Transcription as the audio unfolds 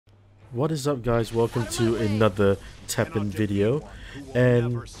What is up, guys? Welcome to another Teppen video.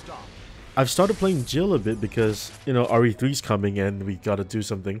 And I've started playing Jill a bit because, you know, RE3's coming and we gotta do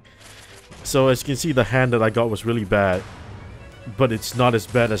something. So as you can see, the hand that I got was really bad, but it's not as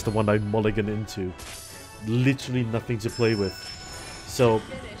bad as the one I mulliganed into. Literally nothing to play with. So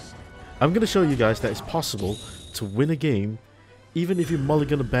I'm gonna show you guys that it's possible to win a game even if you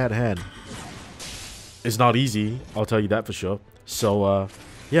mulligan a bad hand. It's not easy, I'll tell you that for sure. So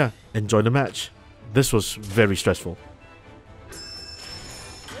yeah, enjoy the match. This was very stressful.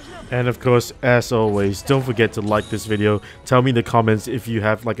 And of course, as always, don't forget to like this video. Tell me in the comments if you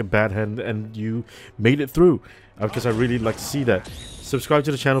have like a bad hand and you made it through, because I really like to see that. Subscribe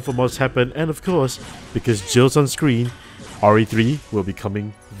to the channel for more Teppen, and of course, because Jill's on screen, RE3 will be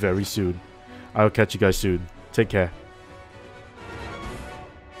coming very soon. I'll catch you guys soon. Take care.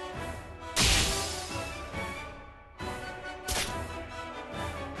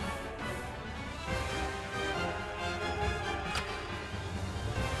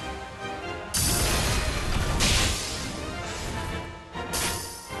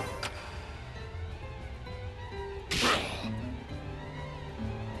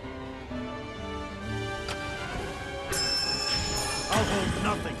 I'll hold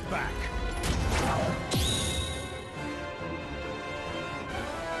nothing back.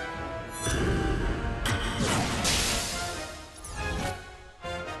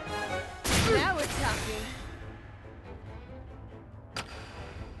 Now we're talking.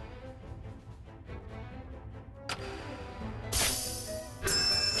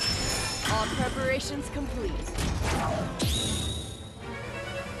 All preparations complete.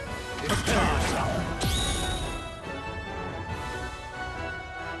 It's time.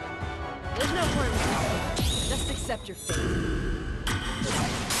 There's no point in resisting. Just accept your fate.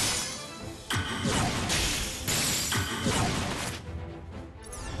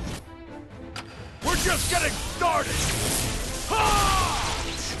 We're just getting started. Ha!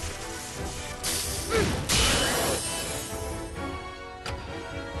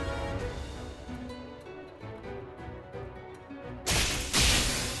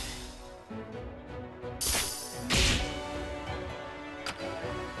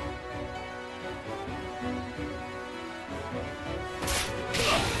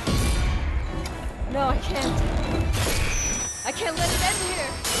 No, I can't. I can't let it end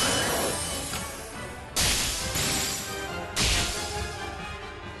here.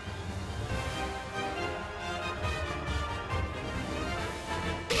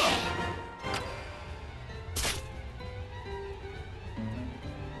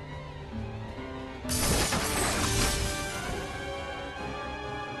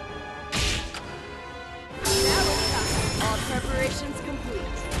 Now it's time. All preparations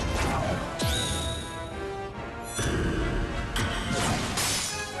complete.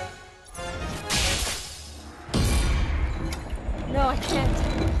 No, I can't.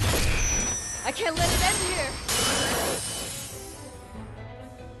 I can't let it end here.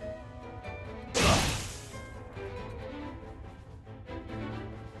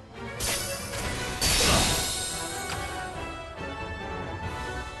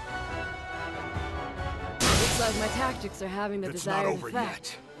 Looks like my tactics are having the It's not desired over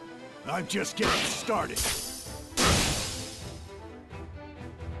effect. yet. I'm just getting started.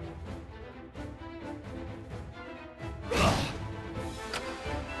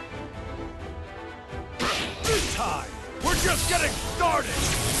 This time, we're just getting started.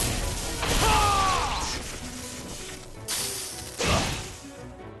 Ha!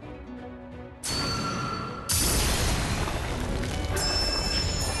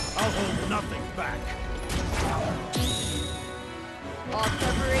 I'll hold nothing back. All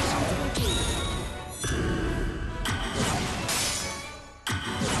preparations complete.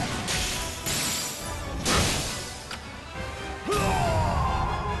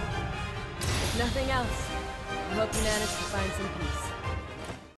 If nothing else, I hope you manage to find some peace.